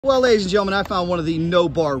Well, ladies and gentlemen, I found one of the No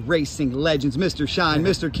Bar racing legends, Mr. Shine,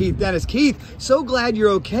 Mr. Keith Dennis. Keith, so glad you're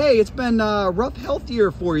okay. It's been a rough health year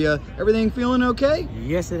for you. Everything feeling okay?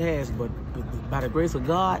 Yes, it has, but by the grace of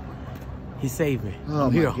God, he saved me. Oh,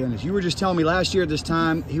 my goodness. You were just telling me last year at this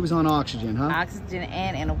time, he was on oxygen, huh? Oxygen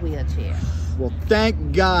and in a wheelchair. Well,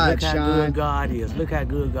 thank God, Look how Shine. good God is. Look how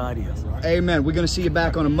good God is. Amen. We're going to see you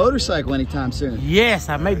back on a motorcycle anytime soon. Yes,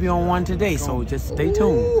 I may be on one today, so just stay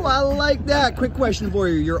tuned. Ooh, I like that. Quick question for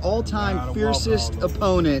you. Your all-time fiercest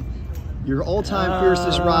opponent, your all-time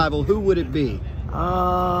fiercest rival, who would it be?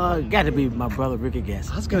 Got to be my brother Ricky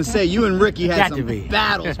Gasson. I was going to say, you and Ricky had Got to some be.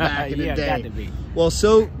 battles back in the Yeah, day. got to be. Well,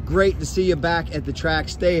 so great to see you back at the track.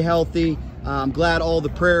 Stay healthy. I'm glad all the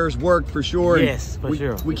prayers worked for sure. Yes, for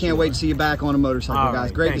sure. We can't wait to see you back on a motorcycle, All guys.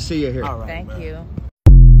 right, Great to see you here. All right. Thank you.